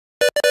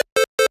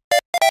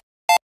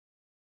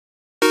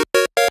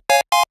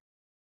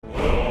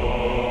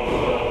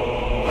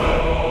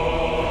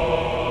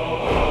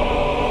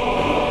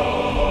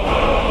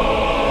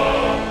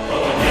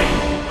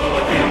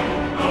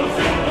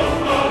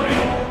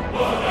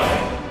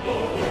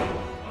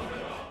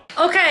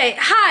Okay,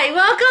 hi,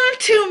 welcome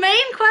to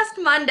Main Quest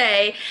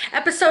Monday,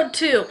 episode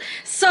 2.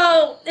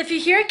 So, if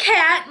you hear a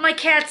cat, my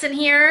cat's in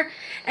here,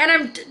 and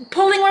I'm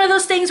pulling one of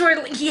those things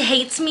where he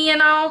hates me, you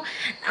know,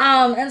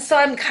 and so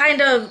I'm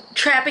kind of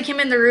trapping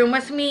him in the room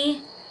with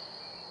me,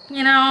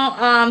 you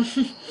know,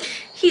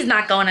 he's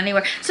not going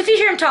anywhere. So if you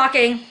hear him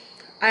talking,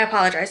 I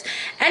apologize.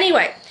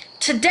 Anyway,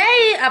 in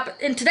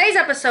today's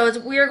episodes,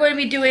 we are going to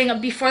be doing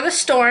Before the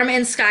Storm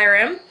in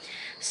Skyrim.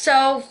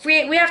 So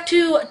we have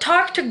to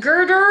talk to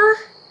Girder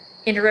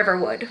in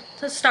Riverwood.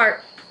 Let's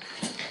start.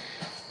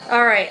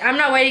 Alright, I'm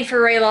not waiting for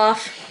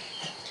Rayloff.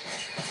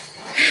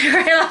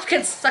 Rayloff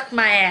can suck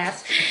my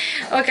ass.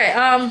 Okay,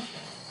 and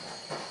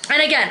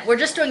again, we're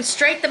just doing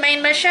straight the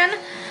main mission,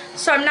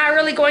 so I'm not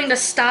really going to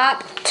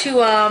stop to,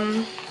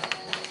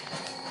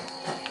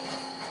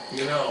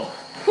 You know,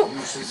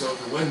 you should go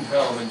to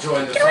Windhelm and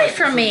join the Get away fight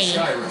from between me.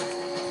 Skyrim.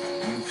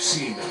 You've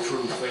seen the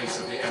true face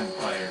of the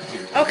Empire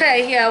here.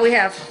 Okay, yeah, we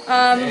have.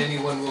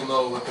 Anyone will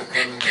know what they're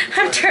coming to.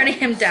 I'm turning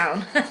him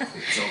down.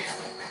 It's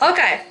over.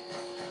 Okay.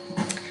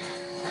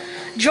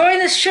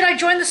 Should I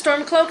join the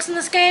Stormcloaks in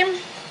this game?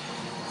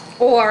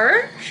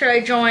 Or should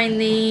I join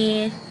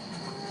the...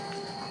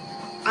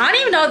 I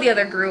don't even know the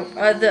other group.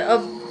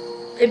 The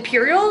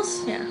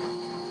Imperials? Yeah.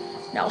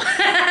 No.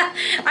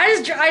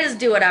 I just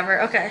do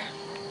whatever. Okay.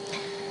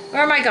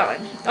 Where am I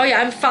going? Oh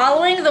yeah, I'm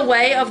following the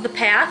way of the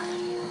path.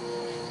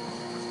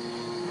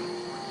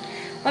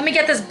 Let me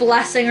get this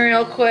blessing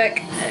real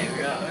quick. There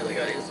we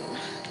go.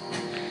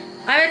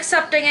 I'm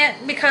accepting it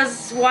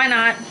because why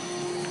not?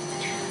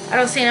 I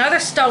don't see any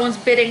other stones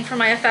bidding for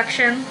my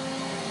affection.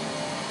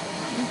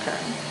 Okay.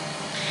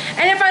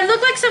 And if I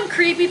look like some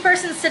creepy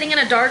person sitting in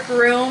a dark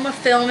room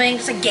filming,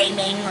 just like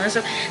gaming, it's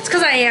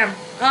because I am.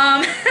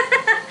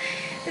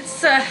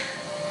 It's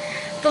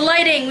the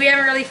lighting, we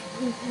haven't really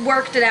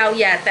worked it out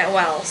yet that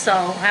well, so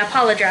I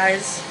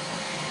apologize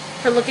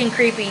for looking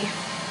creepy.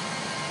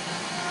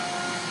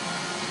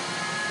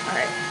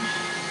 Alright.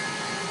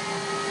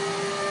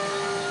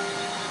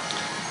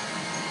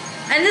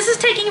 And this is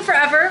taking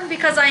forever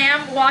because I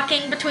am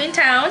walking between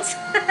towns.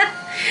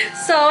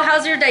 So,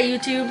 how's your day,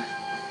 YouTube?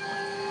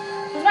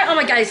 Oh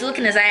my god, he's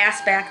looking his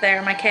ass back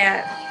there, my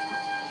cat.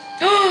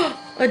 Oh,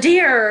 a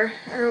deer!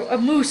 Or a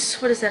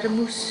moose. What is that, a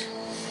moose?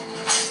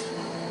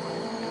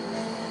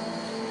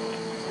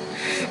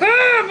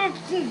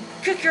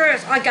 Kick your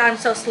ass. Oh god, I'm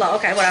so slow.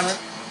 Okay, whatever.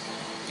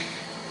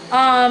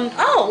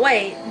 Oh,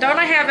 wait. Don't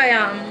I have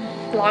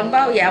a,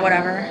 longbow? Yeah,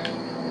 whatever.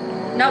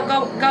 No,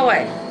 go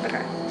away.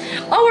 Okay.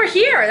 Oh, we're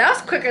here. That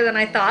was quicker than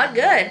I thought.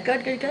 Good.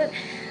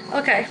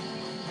 Okay.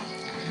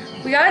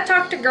 We gotta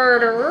talk to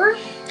Girder.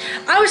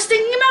 I was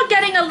thinking about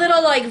getting a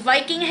little, like,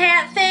 Viking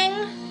hat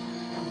thing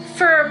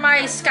for my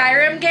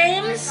Skyrim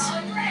games.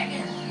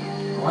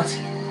 What?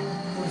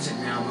 What is it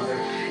now, Mother?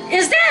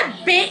 Is that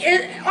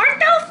aren't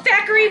thou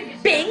Thackeray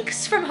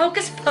Binks from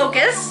Hocus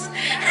Pocus?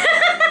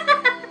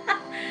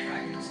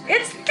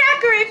 It's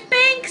Thackeray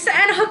Binks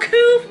and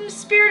Haku from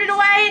Spirited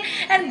Away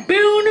and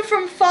Boone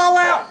from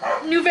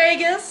Fallout New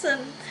Vegas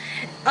and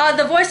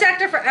the voice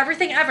actor for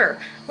Everything Ever.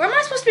 Where am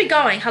I supposed to be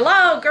going?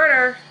 Hello,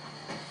 Girder.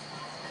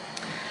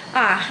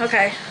 Ah,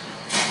 okay.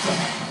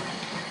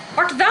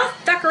 Art thou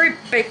Thackeray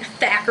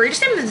Thackeray?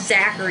 Just name him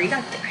Zachary. God,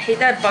 I hate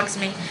that, bugs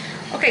me.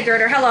 Okay,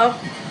 Girder, hello.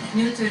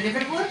 New to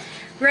Riverwood?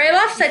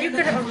 Rayloff said you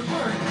could...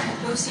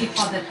 Go see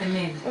Father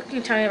Benin. What can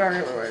you tell me about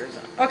Riverwood?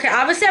 Okay,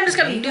 obviously I'm just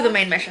gonna do the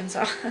main mission,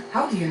 so...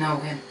 How do you know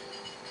him?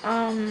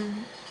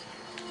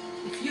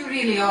 If you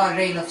really are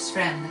Rayloff's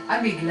friend,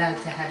 I'd be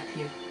glad to help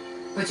you.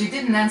 But you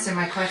didn't answer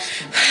my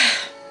question.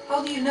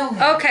 How do you know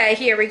him? Okay,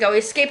 here we go. We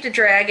escaped a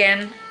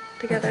dragon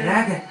together. A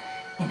dragon?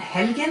 In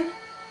Helgen?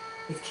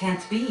 It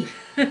can't be.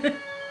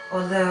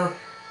 Although,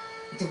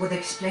 it would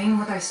explain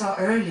what I saw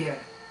earlier.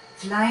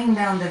 Flying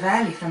down the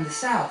valley from the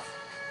south.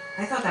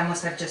 I thought I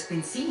must have just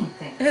been seeing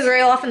things. There's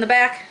Rayloff in the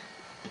back.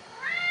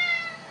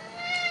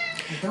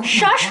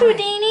 Shush,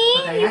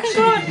 Houdini! You can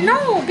go...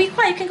 No, be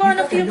quiet. You can go on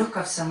a few... the look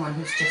of someone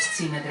who's just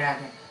seen a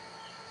dragon.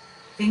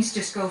 Things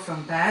just go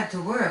from bad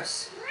to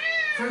worse.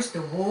 First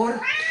the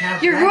war, now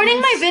You're ruining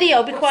my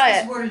video. Be What's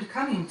quiet. this world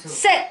coming to?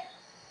 Sit!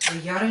 The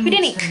Jarl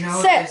Houdini, needs to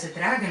know sit. there's a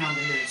dragon on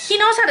the loose. He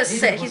knows how to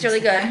sit. Riverwood He's really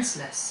is good.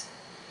 defenseless.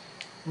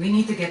 We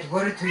need to get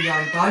word to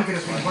Jarl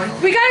Balgruuf in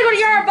White. We gotta go to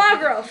Yara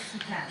Balgrove. You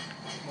can.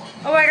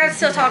 Oh, I gotta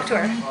still talk to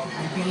her.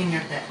 I'll be in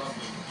your debt.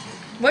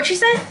 What'd she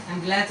say?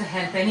 I'm glad to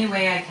help any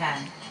way I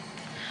can.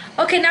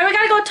 Okay, now we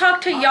gotta go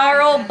talk to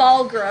Jarl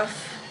Balgruf.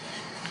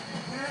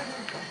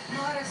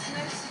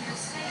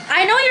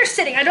 I know you're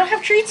sitting. I don't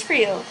have treats for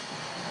you.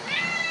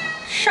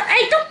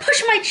 Hey, don't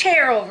push my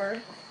chair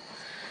over.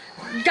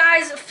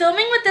 Guys,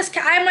 filming with this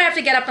cat, I'm gonna have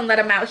to get up and let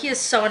him out. He is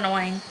so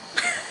annoying.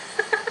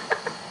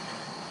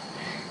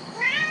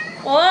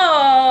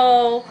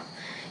 Whoa.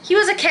 He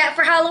was a cat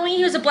for Halloween.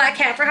 He was a black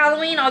cat for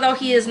Halloween, although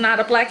he is not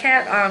a black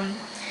cat.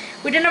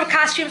 We didn't have a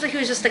costume, so he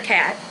was just a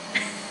cat.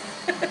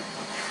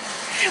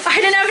 I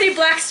didn't have any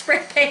black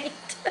spray paint.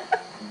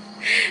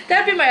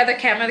 That'd be my other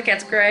cat. My other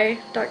cat's gray.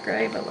 Dark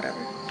gray, but whatever.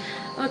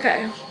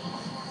 Okay.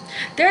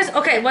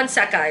 Okay, one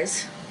sec,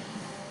 guys.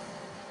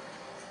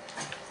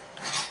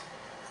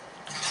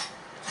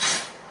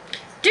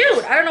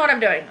 shoot! I don't know what I'm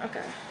doing.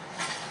 Okay.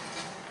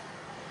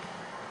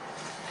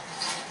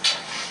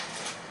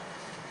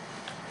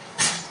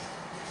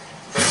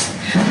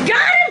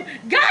 Got him!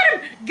 Got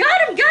him!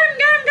 Got him! Got him!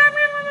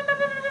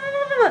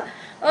 Got him!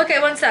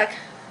 Okay, one sec.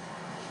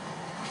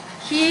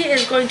 He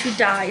is going to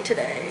die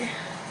today.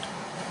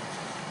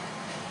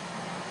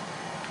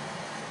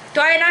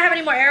 Do I not have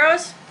any more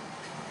arrows?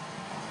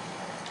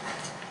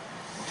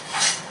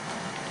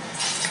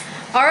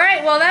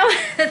 Alright, well that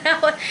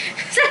was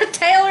is that a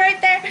tail right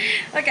there?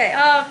 Okay,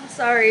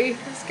 sorry.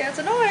 This cat's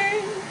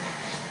annoying.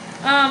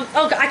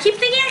 Oh, I keep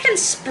thinking I can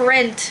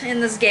sprint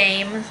in this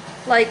game.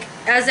 Like,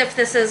 as if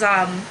this is,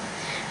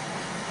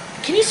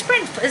 can you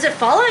sprint? Is it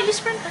Fallout you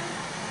sprint in?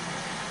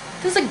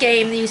 There's a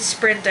game that you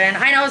sprint in.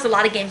 I know there's a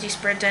lot of games you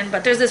sprint in,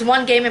 but there's this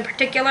one game in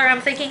particular I'm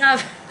thinking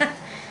of. I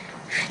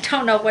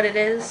don't know what it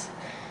is.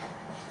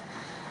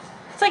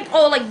 It's like,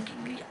 oh, like,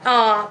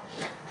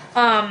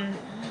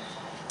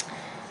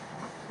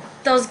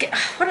 those,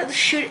 what are the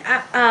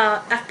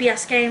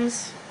FPS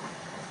games?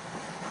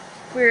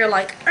 Where you're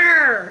like,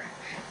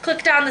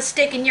 click down the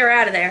stick and you're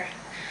out of there.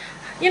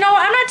 You know,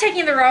 I'm not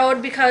taking the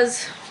road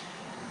because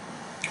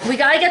we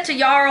gotta get to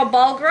Jarl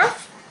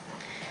Balgruuf.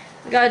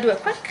 We gotta do it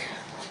quick.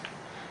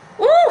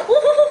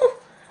 Ooh,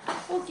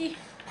 okay.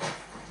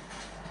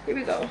 Here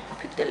we go.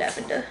 Pick the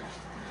lavender.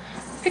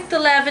 Pick the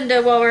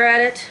lavender while we're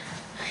at it.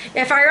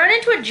 If I run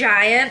into a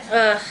giant,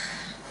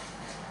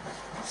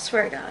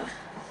 swear to God.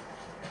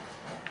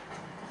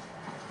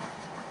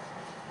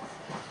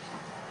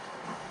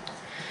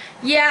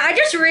 Yeah, I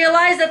just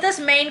realized that this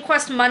main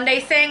quest Monday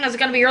thing is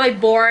gonna be really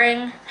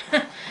boring.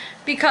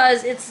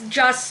 Because it's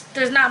just,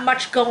 there's not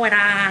much going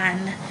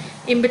on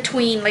in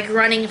between, like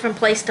running from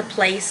place to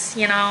place,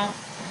 you know.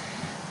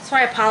 So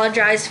I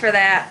apologize for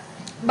that.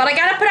 But I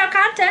gotta put out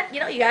content,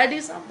 you know, you gotta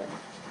do something.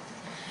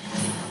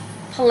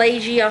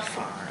 Pelagia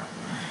Farm.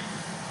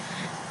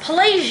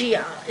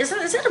 Pelagia. Is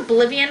it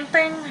Oblivion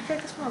thing? I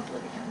think it's from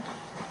Oblivion.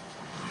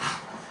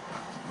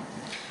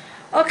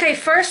 Okay,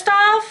 first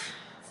off,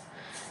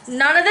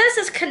 none of this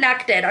is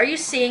connected. Are you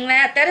seeing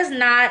that? That is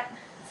not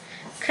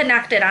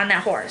connected on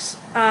that horse.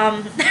 I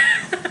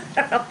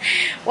don't know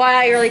why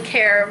I really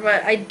care,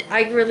 but I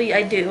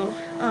do.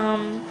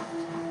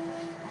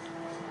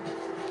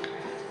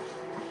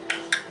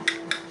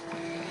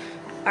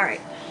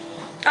 Alright.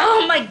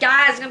 Oh my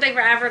god, it's gonna take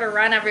forever to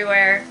run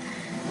everywhere.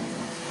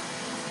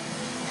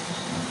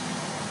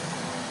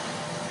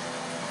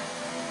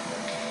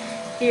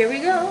 Here we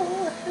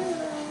go.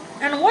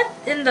 And what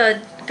in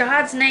the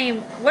God's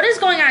name? What is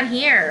going on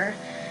here?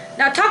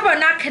 Now talk about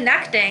not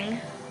connecting.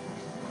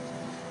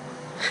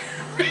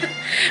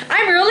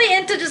 I'm really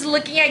into just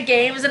looking at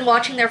games and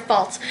watching their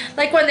faults.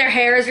 Like when their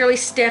hair is really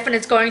stiff and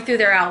it's going through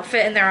their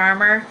outfit and their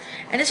armor.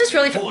 And it's just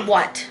really Hold.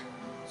 what?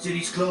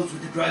 City's closed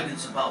with the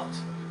dragons about.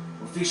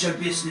 Official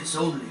business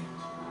only.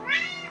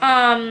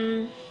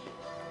 I'm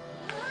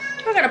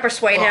gonna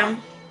persuade Fine.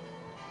 him.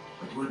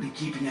 But we'll be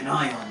keeping an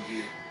eye on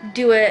you.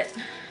 Do it.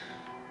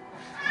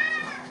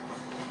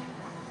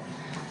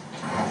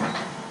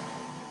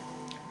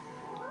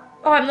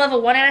 Oh, I'm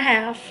level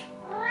 1.5.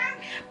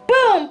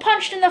 Boom!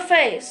 Punched in the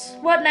face.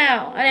 What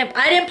now?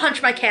 I didn't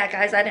punch my cat,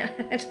 guys. I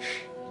just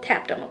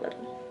tapped him a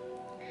little.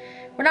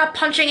 We're not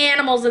punching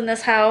animals in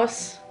this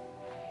house.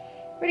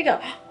 Where'd he go?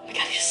 Oh my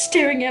god, he's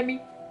staring at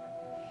me.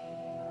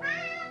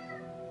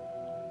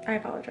 I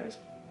apologize.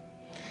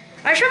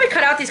 I should probably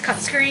cut out these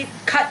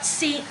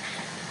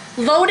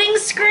loading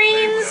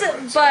screens,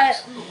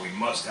 but we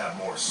must have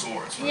more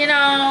swords for you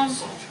know,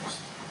 soldiers.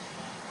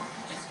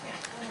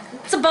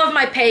 it's above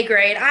my pay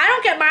grade. I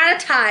don't get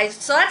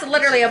monetized, so that's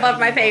literally above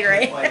my pay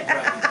grade.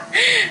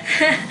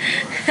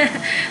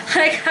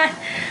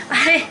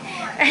 I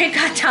ain't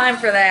got time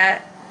for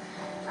that.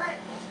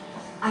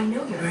 I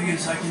know you're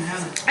Dragons, I can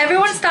handle it.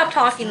 Everyone stop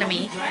talking to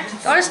me.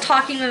 They're all just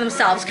talking to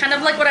themselves, kind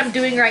of like what I'm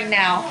doing right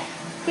now.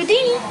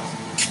 Houdini.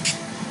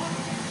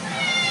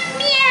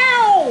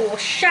 Meow!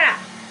 Shut up.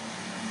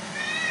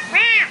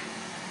 Meow.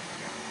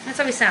 That's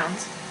how he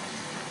sounds.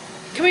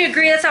 Can we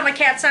agree that's how my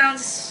cat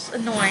sounds? It's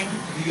annoying.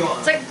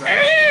 It's like,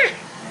 "Argh!"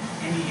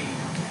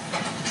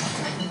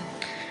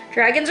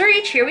 Dragon's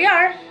Reach, here we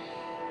are.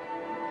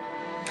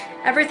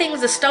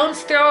 Everything's a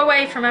stone's throw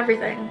away from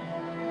everything.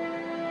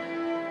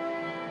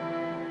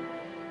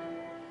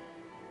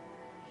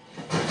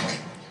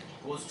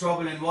 Cause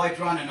trouble in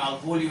Whiterun and I'll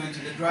pull you into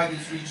the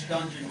Dragon's Reach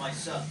dungeon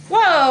myself.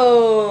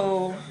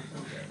 Whoa!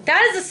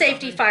 That is a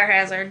safety fire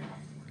hazard.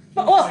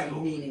 the Oh,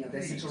 meaning of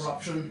this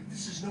interruption.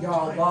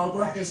 Jarl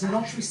Balgruuf is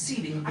not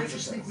receiving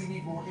visitors.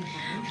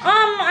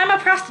 I'm a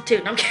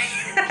prostitute. I'm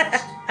kidding.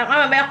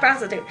 I'm a male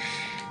prostitute.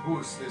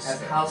 Who's this?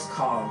 As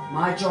housecarl,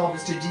 my job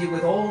is to deal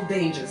with all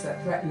dangers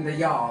that threaten the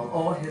Jarl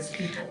or his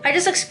people. I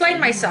just explained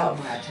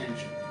myself. My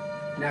attention.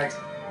 Now,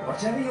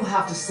 whatever you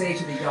have to say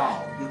to the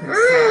Jarl, you can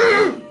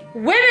say to me.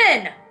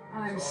 Women!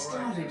 I'm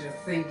starting to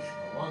think.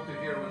 I want to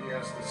hear what he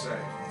has to say.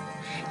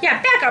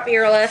 Yeah, back up,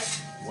 Earless.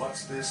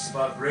 What's this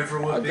about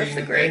Riverwood Oh, that's being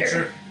the in greater.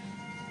 danger?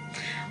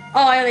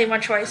 Oh, I only have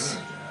one choice.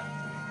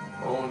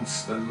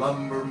 Owns the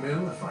lumber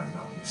mill, if I'm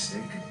not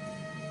mistaken.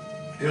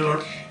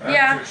 Hiller,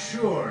 Yeah. after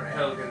sure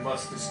Helgen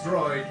was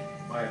destroyed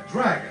by a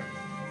dragon.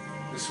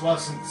 This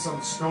wasn't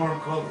some storm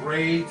called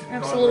Raid. gone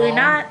Absolutely wrong.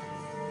 not.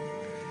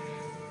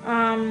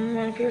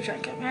 When people try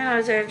to get me,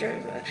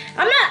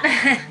 I'm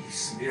not.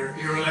 Smear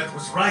Irolet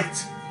was right.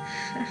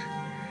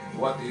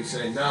 What do you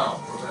say now,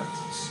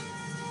 Preventers?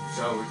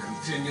 Shall we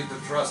continue to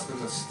trust in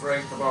the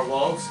strength of our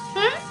walls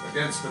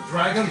against the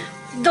dragon?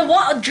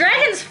 The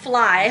dragons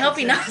fly. I hope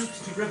you know.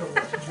 Troops to Riverwood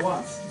at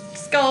once.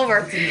 Just go over.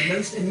 It's in the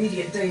most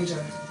immediate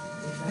danger.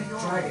 If that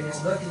dragon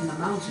is lurking in the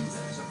mountains.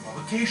 That is a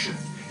provocation.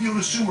 He'll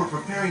assume we're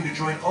preparing to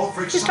join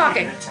Ulfric's Who's side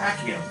talking? and attack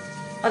him.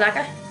 Oh, that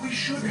guy. We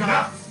should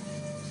not.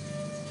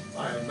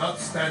 I'll not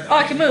stand Oh,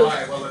 I can move.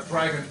 by while the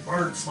dragon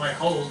burns my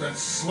hold and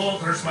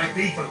slaughters my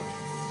people.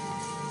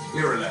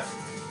 Irolet,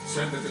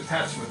 send a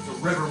detachment to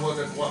Riverwood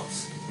at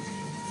once.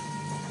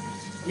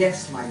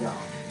 Yes, my Jarl.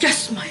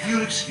 Yes, my. If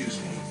you'll excuse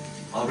me,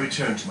 I'll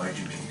return to my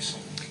duties.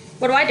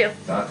 What do I do?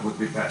 That would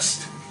be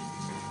best.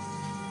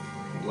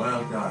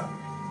 Well done.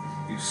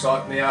 You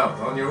sought me out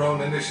on your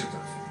own initiative.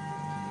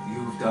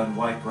 You've done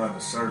Whiterun a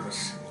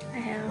service. I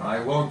have. I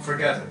won't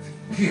forget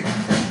it. Here,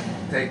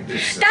 take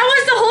this. That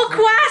was the whole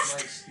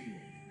quest.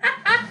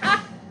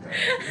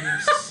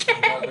 There's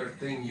another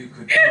thing you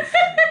could do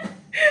for me.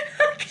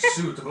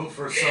 Suitable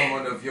for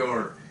someone of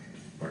your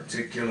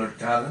particular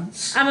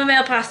talents. I'm a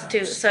male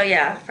prostitute, so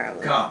yeah,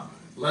 probably. Come,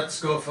 let's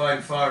go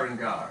find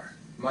Farengar,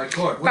 my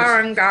court wizard.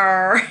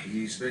 Farengar.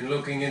 He's been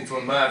looking into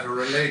a matter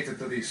related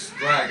to these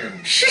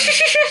dragons.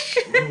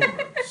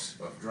 Rumors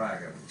of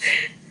dragons.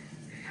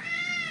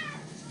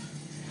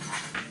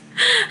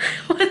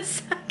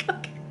 What's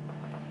that?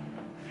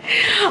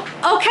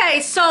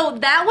 Okay, so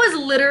that was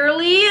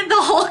literally the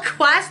whole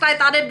quest. I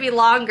thought it'd be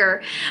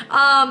longer.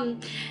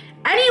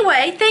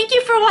 Anyway, thank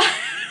you for watching.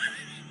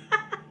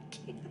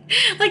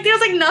 Like, there's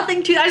like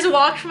nothing to. I just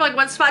walked from like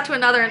one spot to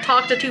another and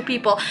talked to two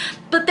people.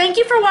 But thank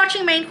you for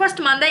watching Main Quest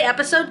Monday,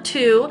 episode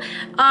 2.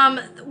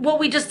 What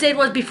we just did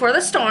was Before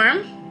the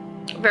Storm.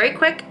 Very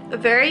quick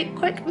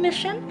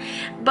mission,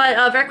 but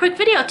a very quick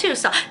video too.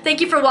 So thank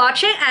you for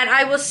watching, and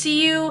I will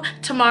see you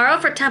tomorrow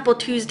for Temple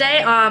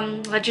Tuesday.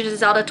 Legend of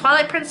Zelda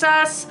Twilight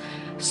Princess,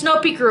 Snow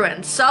Peak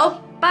Ruins.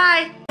 So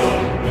bye.